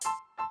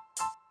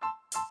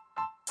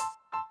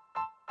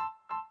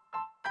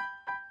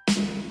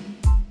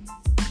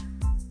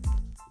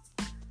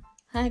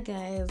Hi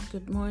guys,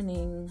 good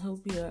morning.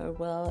 Hope you are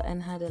well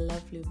and had a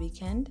lovely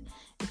weekend.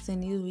 It's a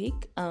new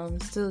week.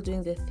 Still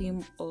doing the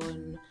theme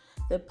on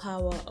the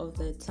power of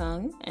the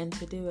tongue, and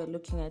today we're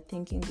looking at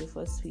thinking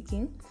before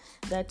speaking.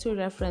 There are two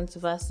reference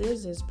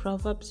verses. There's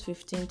Proverbs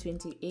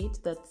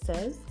 15:28 that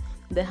says,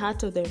 "The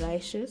heart of the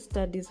righteous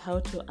studies how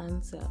to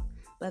answer,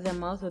 but the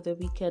mouth of the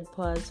wicked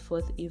pours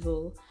forth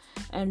evil."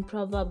 And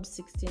Proverbs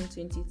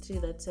 16:23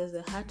 that says,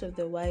 "The heart of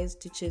the wise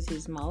teaches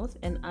his mouth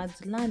and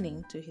adds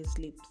learning to his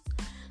lips."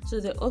 So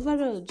the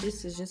overall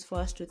gist is just for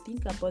us to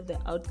think about the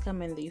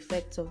outcome and the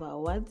effects of our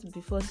words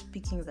before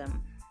speaking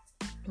them.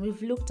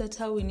 We've looked at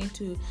how we need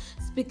to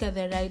speak at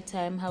the right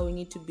time, how we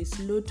need to be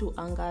slow to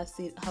anger,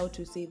 how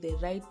to say the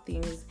right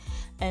things,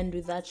 and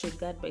with that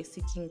regard by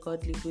seeking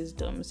godly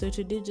wisdom. So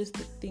today, just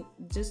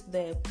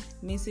the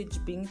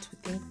message being to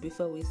think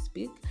before we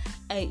speak,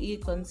 i.e.,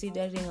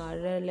 considering our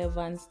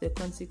relevance, the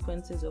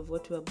consequences of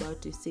what we're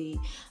about to say,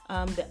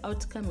 the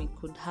outcome it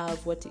could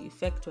have, what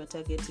effect we're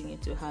targeting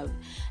it to have.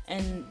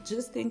 And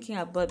just thinking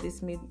about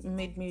this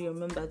made me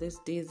remember those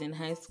days in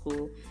high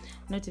school,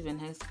 not even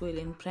high school,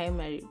 in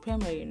primary,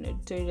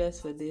 notorious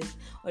for this,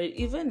 or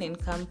even in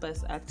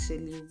campus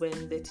actually,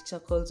 when the teacher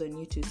calls on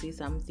you to say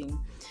something.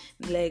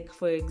 Like,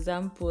 for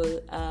example,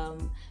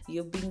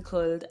 you're being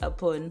called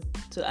upon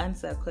to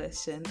answer a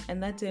question,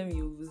 and that time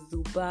you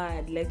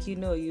zubad, like,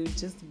 you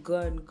just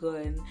gone,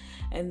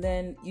 and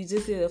then you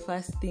just say the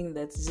first thing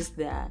that's just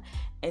there,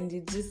 and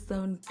you just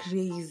sound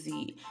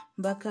crazy.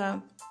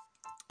 Baka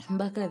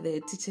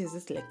the teacher is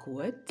just like,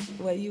 "What?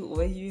 Were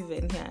you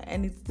even here?"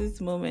 And it's this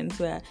moment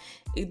where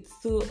it's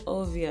so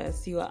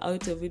obvious you are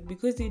out of it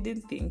because you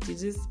didn't think, you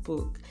just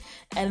spoke.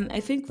 And I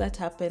think that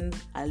happens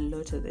a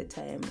lot of the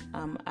time,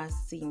 us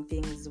seeing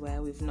things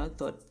where we've not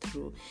thought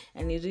through,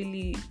 and it's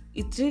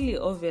really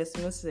obvious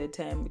most of the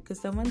time because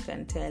someone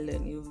can tell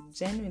and you've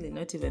genuinely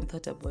not even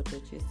thought about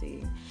what you're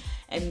saying.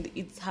 And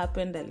it's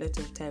happened a lot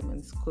of time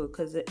in school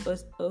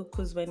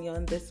because when you're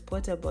on the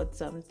spot about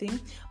something,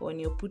 when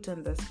you're put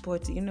on the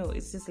spot,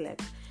 it's just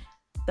like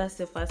that's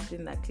the first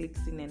thing that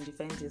clicks in and you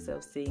find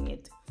yourself saying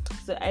it.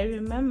 So I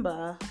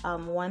remember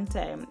one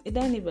time, it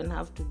didn't even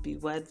have to be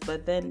words,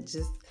 but then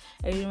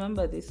I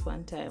remember this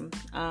one time,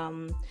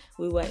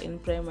 we were in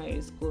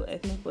primary school, I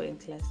think we were in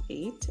class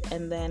 8,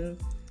 and then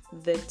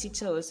the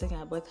teacher was talking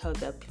about how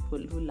there are people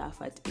who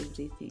laugh at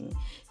everything.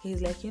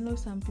 He's like,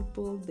 some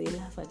people, they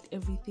laugh at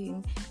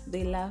everything.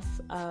 They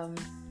laugh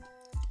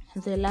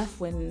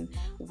when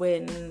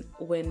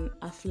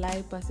a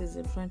fly passes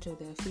in front of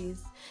their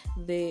face.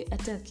 They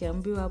hata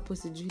akiambiwa hapo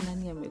sijui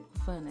nani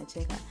amekufa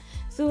anacheka.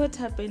 So what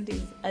happened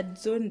is I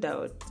zoned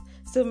out.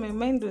 So my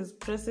mind was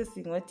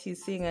processing what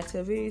he's saying at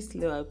a very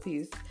slower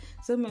pace.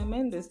 So my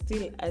mind was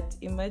still at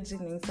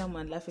imagining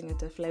someone laughing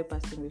at a fly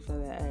passing before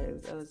their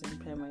eyes. I was in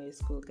primary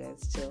school,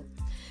 guys, chill.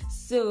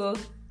 So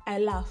I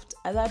laughed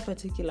at that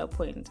particular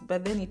point,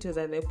 but then it was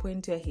at the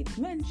point where he'd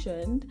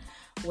mentioned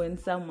when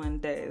someone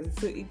dies.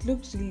 So it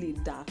looked really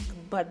dark,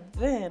 but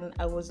then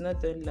I was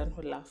not the only one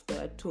who laughed.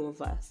 There were two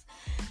of us.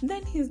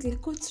 Then he's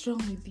like, "What's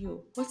wrong with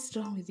you? What's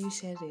wrong with you,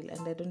 Cheryl?"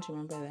 And I don't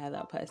remember the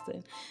other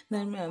person.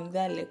 Then I'm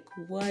there like,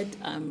 what?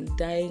 I'm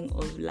dying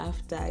of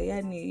laughter.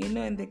 Yani,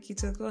 and the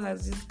kitoko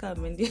has just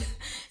come and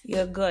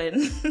you're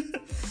gone.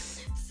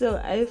 So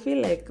I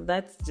feel like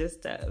that's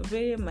just a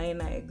very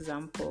minor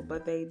example,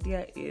 but the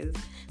idea is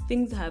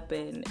things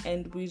happen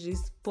and we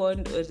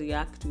respond or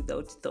react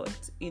without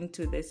thought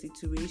into the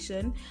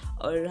situation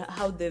or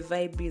how the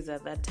vibe is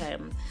at that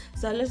time.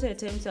 So a lot of the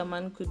time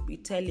someone could be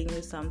telling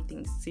you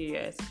something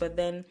serious, but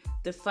then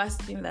the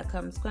first thing that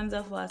comes,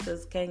 kwanza for us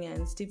as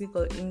Kenyans,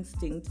 typical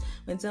instinct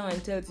when someone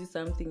tells you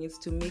something is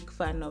to make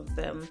fun of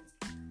them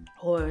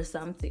or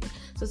something.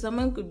 So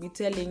someone could be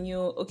telling you,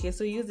 okay,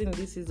 so using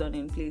this season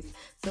in place,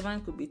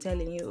 someone could be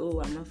telling you,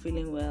 "Oh, I'm not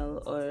feeling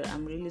well," or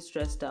 "I'm really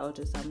stressed out,"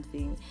 or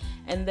something.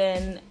 And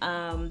then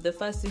the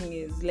first thing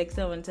is, like,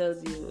 someone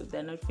tells you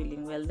they're not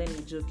feeling well, then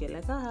you joke, you're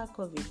like,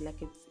 COVID,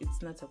 like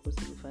it's not supposed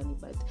to be funny,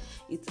 but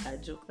it's a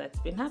joke that's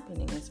been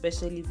happening,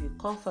 especially if you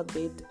cough a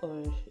bit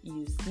or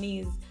you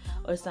sneeze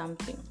or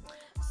something.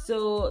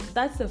 So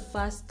that's the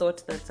first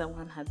thought that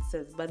someone had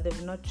said, but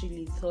they've not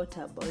really thought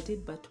about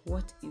it. But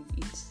what if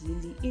it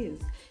really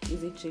is?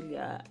 Is it really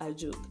a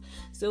joke?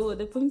 So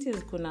the point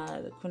is,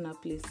 kuna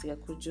place ya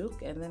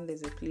kujoke, and then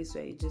there's a place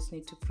where you just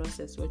need to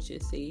process what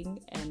you're saying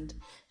and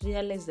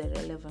realize the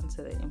relevance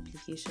or the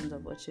implications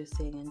of what you're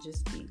saying, and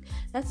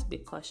let's be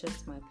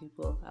cautious, my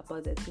people,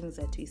 about the things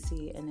that we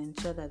say and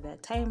ensure that they're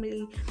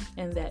timely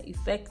and they're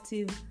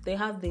effective. They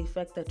have the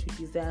effect that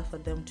we desire for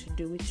them to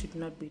do, which should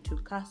not be to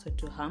curse or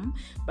to harm,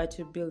 but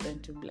to build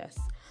and to bless.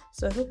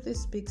 So I hope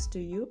this speaks to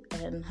you,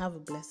 and have a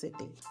blessed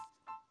day.